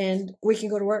and we can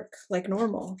go to work like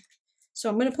normal. So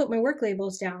I'm gonna put my work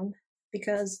labels down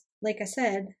because, like I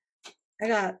said, I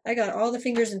got all the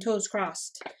fingers and toes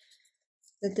crossed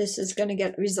that this is going to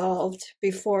get resolved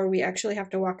before we actually have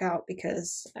to walk out,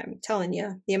 because I'm telling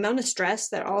you, the amount of stress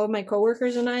that all of my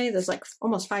coworkers and I, there's like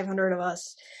almost 500 of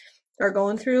us, are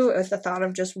going through at the thought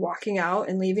of just walking out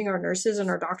and leaving our nurses and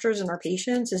our doctors and our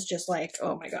patients is just like,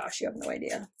 oh my gosh, you have no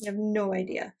idea. You have no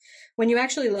idea. When you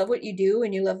actually love what you do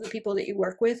and you love the people that you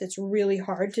work with, it's really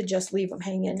hard to just leave them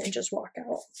hanging and just walk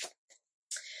out.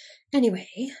 Anyway,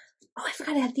 oh, I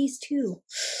forgot I had these too.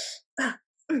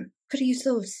 Could have used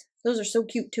those. Those are so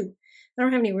cute too. I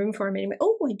don't have any room for them anyway.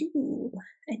 Oh, I do.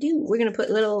 I do. We're going to put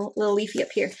little Leafy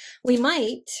up here. We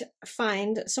might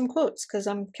find some quotes, because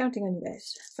I'm counting on you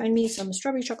guys. Find me some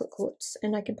strawberry chocolate quotes,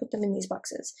 and I can put them in these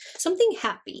boxes. Something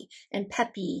happy and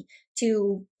peppy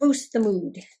to boost the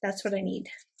mood. That's what I need.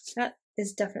 That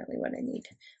is definitely what I need.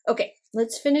 Okay,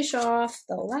 let's finish off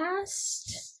the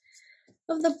last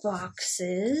of the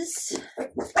boxes.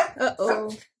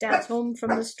 Uh-oh, Dad's home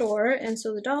from the store, and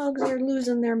so the dogs are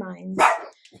losing their minds.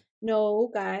 No,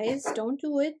 guys, don't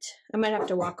do it. I might have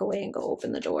to walk away and go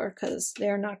open the door, because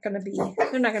they're not gonna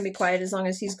be quiet as long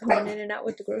as he's coming in and out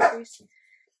with the groceries.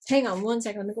 Hang on one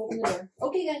second, let me go open the door.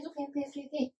 Okay, guys,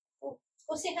 okay.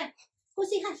 Go say hi. Go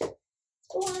say hi.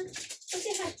 Go on. Go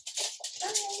say hi.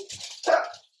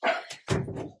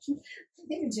 Bye.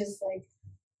 They're just like,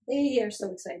 they are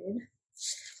so excited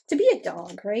to be a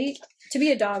dog, right? To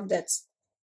be a dog that's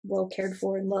well cared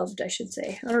for and loved, I should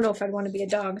say. I don't know if I'd want to be a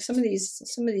dog. Some of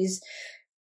these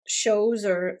shows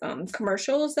or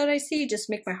commercials that I see just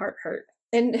make my heart hurt.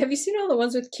 And have you seen all the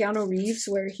ones with Keanu Reeves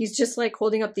where he's just like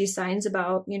holding up these signs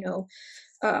about, you know,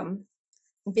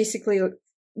 basically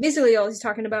all he's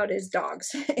talking about is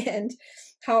dogs and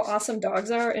how awesome dogs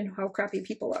are and how crappy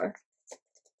people are.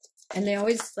 And they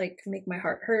always like make my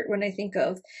heart hurt when I think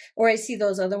of, or I see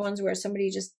those other ones where somebody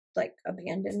just like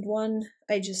abandoned one.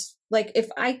 I just like, if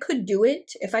I could do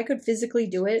it, if I could physically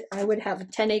do it, I would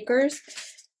have 10 acres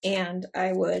and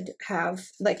I would have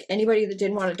like anybody that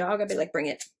didn't want a dog, I'd be like, bring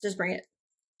it, just bring it,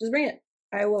 just bring it.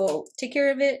 I will take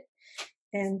care of it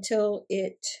until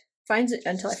I find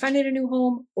it a new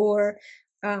home, or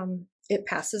it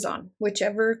passes on,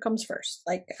 whichever comes first.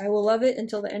 Like, I will love it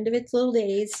until the end of its little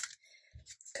days,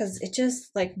 because it just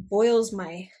like boils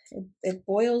my, it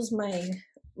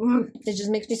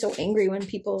just makes me so angry when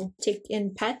people take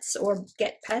in pets or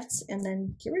get pets and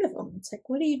then get rid of them. It's like,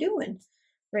 what are you doing?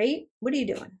 Right? What are you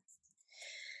doing?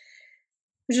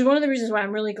 Which is one of the reasons why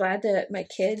I'm really glad that my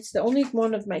kids, the only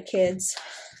one of my kids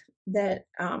that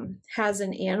has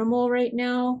an animal right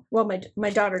now, well, my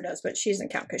daughter does, but she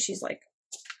doesn't count because she's like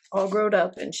all grown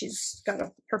up and she's got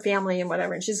her family and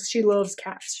whatever, and she loves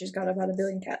cats. She's got about 1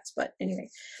 billion cats. But anyway,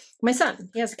 my son,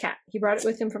 he has a cat. He brought it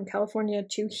with him from California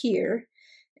to here.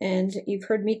 And you've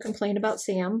heard me complain about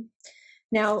Sam.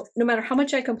 Now, no matter how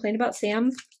much I complain about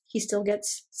Sam, he still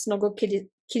gets snuggle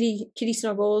kitty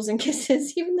snuggles and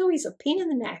kisses, even though he's a pain in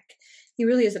the neck. He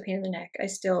really is a pain in the neck. I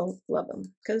still love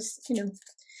him because, you know,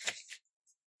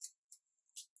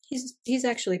 he's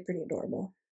actually pretty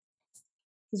adorable.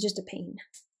 He's just a pain.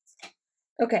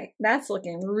 Okay, that's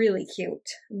looking really cute,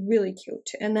 really cute.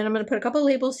 And then I'm going to put a couple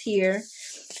labels here.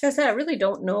 Like I said, I really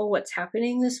don't know what's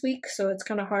happening this week, so it's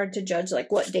kind of hard to judge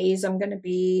like what days I'm going to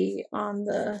be on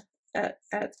the at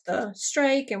the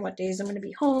strike and what days I'm going to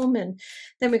be home. And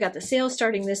then we got the sale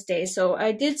starting this day. So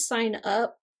I did sign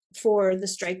up for the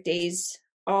strike days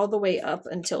all the way up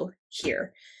until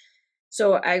here.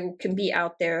 So I can be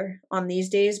out there on these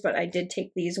days, but I did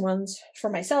take these ones for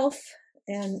myself.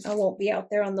 And I won't be out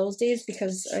there on those days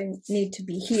because I need to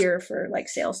be here for like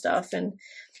sale stuff and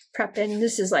prepping.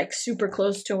 This is like super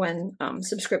close to when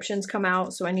subscriptions come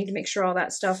out. So I need to make sure all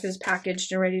that stuff is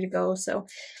packaged and ready to go. So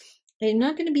I'm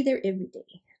not going to be there every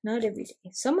day. Not every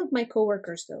day. Some of my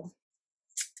coworkers though,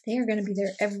 they are going to be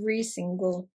there every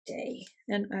single day.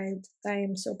 And I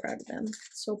am so proud of them.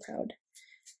 So proud.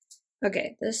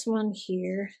 Okay, this one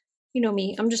here. You know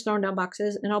me, I'm just throwing down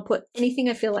boxes and I'll put anything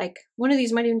I feel like. One of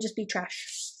these might even just be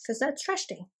trash because that's trash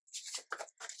day.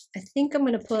 I think I'm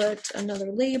going to put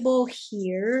another label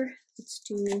here. Let's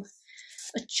do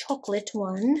a chocolate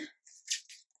one.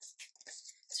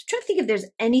 So I'm trying to think if there's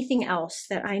anything else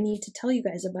that I need to tell you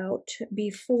guys about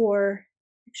before.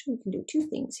 Actually, we can do two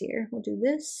things here. We'll do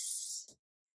this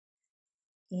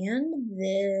And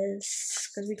this,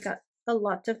 because we've got a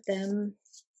lot of them.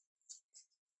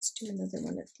 Let's do another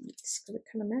one of these because it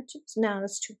kind of matches. No,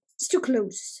 it's too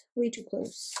close. Way too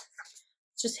close.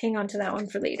 Let's just hang on to that one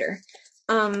for later.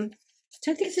 So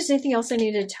I think if there's anything else I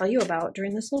needed to tell you about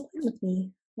during this little plan with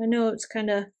me. I know it's kind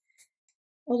of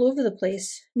all over the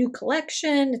place. New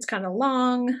collection, it's kind of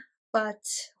long, but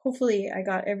hopefully I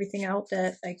got everything out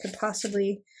that I could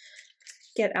possibly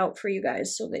get out for you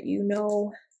guys so that you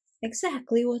know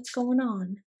exactly what's going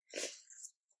on.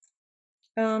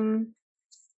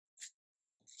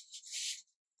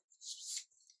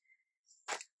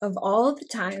 Of all the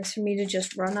times for me to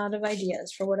just run out of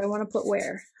ideas for what I want to put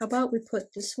where, how about we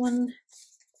put this one?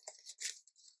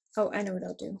 Oh, I know what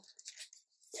I'll do.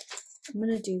 I'm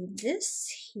going to do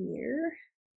this here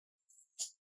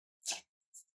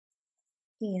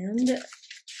and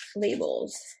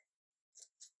labels.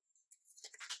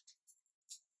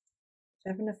 Do I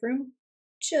have enough room?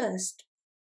 Just,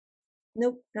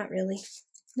 nope, not really.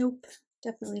 Nope,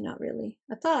 definitely not really.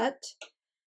 I thought.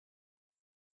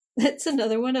 That's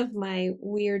another one of my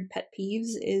weird pet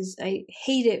peeves is I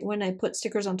hate it when I put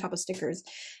stickers on top of stickers.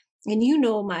 And you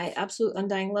know my absolute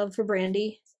undying love for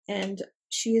Brandy. And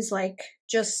she is like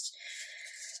just,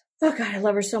 oh God, I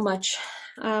love her so much.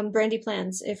 Brandy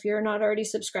Plans, if you're not already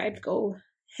subscribed, go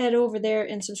head over there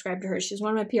and subscribe to her. She's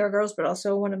one of my PR girls, but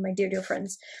also one of my dear, dear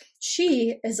friends.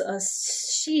 She is a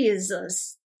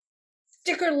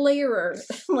sticker layerer.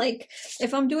 Like,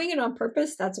 if I'm doing it on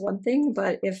purpose, that's one thing,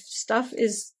 but if stuff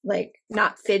is like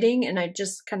not fitting and I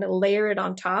just kind of layer it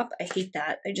on top, I hate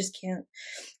that. I just can't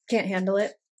handle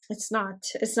it. It's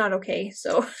not okay.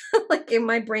 So like in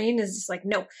my brain is just like,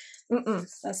 no,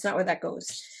 that's not where that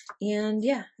goes. And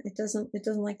yeah, it doesn't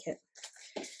like it.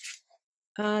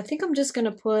 I think I'm just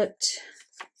gonna put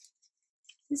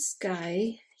this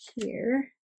guy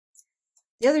here.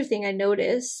 The other thing I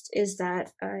noticed is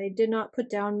that I did not put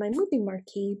down my movie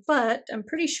marquee, but I'm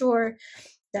pretty sure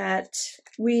that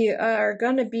we are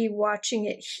going to be watching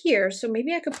it here, so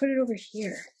maybe I could put it over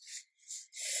here.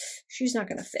 She's not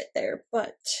going to fit there,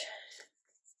 but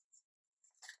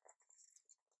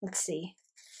let's see.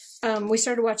 We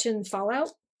started watching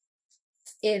Fallout.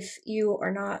 If you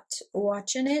are not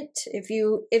watching it, if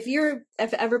you've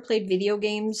ever played video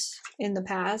games in the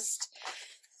past,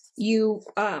 you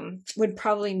would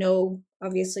probably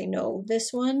obviously know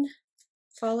this one,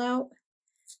 Fallout.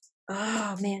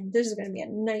 Oh man, this is going to be a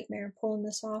nightmare pulling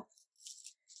this off.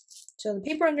 So the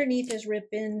paper underneath is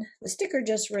ripping. The sticker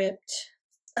just ripped.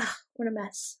 Ah, what a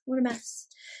mess. What a mess.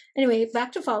 Anyway,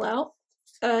 back to Fallout.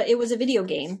 It was a video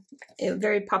game, a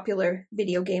very popular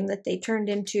video game that they turned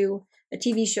into a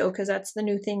TV show, because that's the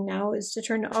new thing now, is to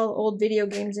turn all old video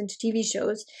games into TV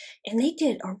shows. And they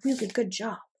did a really good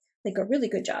job. Like a really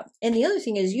good job. And the other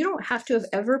thing is you don't have to have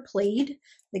ever played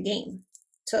the game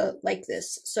to like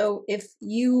this. So if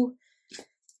you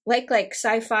like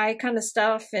sci-fi kind of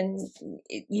stuff, and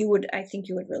I think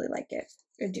you would really like it.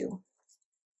 I do.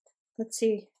 Let's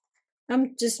see.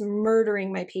 I'm just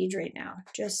murdering my page right now.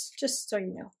 Just so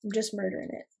you know, I'm just murdering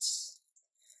it. It's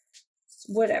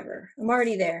whatever. I'm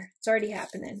already there. It's already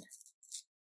happening.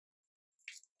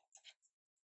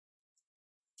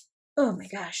 Oh my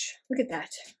gosh. Look at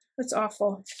that. That's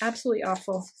awful. Absolutely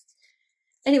awful.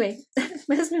 Anyway,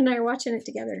 my husband and I are watching it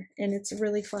together, and it's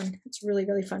really fun. It's really,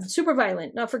 really fun. Super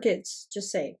violent. Not for kids.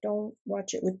 Just say, don't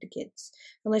watch it with the kids.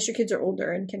 Unless your kids are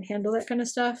older and can handle that kind of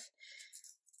stuff.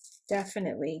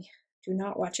 Definitely do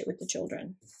not watch it with the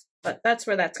children. But that's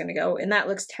where that's going to go. And that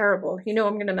looks terrible. You know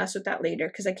I'm going to mess with that later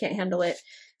because I can't handle it.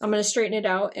 I'm going to straighten it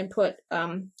out and put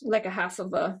like a half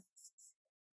of a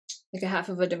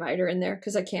divider in there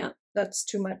because I can't. That's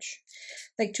too much.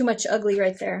 Like too much ugly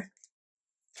right there.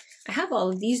 I have all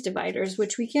of these dividers,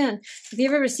 which we can. If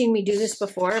you've ever seen me do this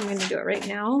before, I'm going to do it right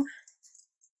now.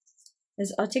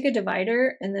 Is I'll take a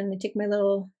divider and then I take my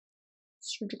little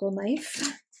surgical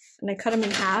knife and I cut them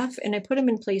in half and I put them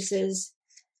in places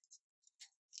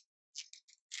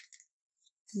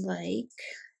like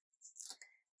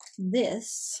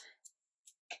this,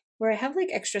 where I have like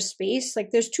extra space.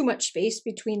 Like there's too much space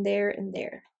between there and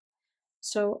there.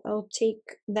 So I'll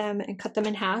take them and cut them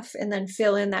in half and then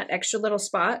fill in that extra little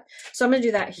spot. So I'm going to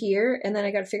do that here, and then I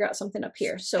got to figure out something up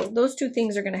here. So those two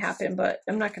things are going to happen, but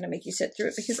I'm not going to make you sit through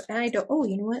it because I don't. Oh,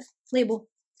 you know what? Label.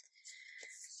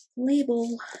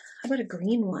 Label. How about a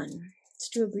green one? Let's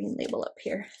do a green label up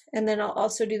here. And then I'll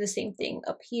also do the same thing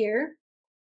up here.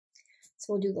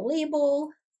 So we'll do the label,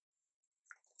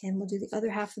 and we'll do the other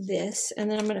half of this,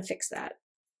 and then I'm going to fix that,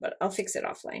 but I'll fix it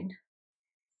offline.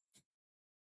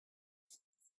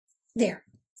 There.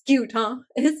 Cute, huh?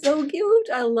 It's so cute.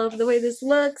 I love the way this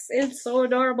looks. It's so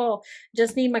adorable.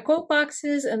 Just need my quote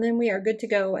boxes and then we are good to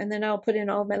go. And then I'll put in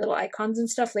all of my little icons and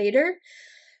stuff later.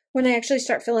 When I actually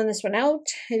start filling this one out,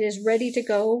 it is ready to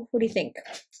go. What do you think?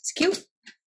 It's cute.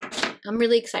 I'm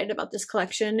really excited about this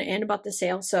collection and about the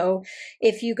sale. So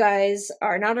if you guys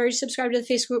are not already subscribed to the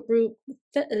Facebook group,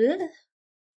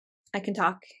 I can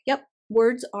talk. Yep.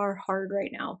 Words are hard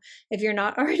right now. If you're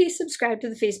not already subscribed to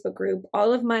the Facebook group,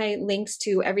 all of my links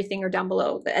to everything are down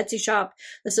below. The Etsy shop,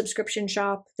 the subscription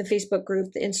shop, the Facebook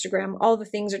group, the Instagram, all the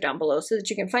things are down below so that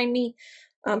you can find me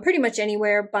pretty much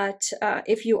anywhere. But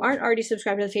if you aren't already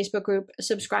subscribed to the Facebook group,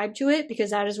 subscribe to it because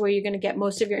that is where you're going to get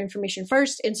most of your information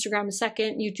first. Instagram is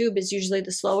second. YouTube is usually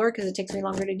the slower because it takes me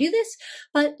longer to do this.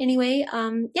 But anyway,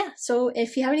 yeah, so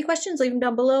if you have any questions, leave them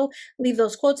down below. Leave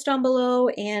those quotes down below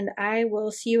and I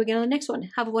will see you again on the next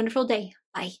one. Have a wonderful day.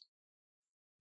 Bye.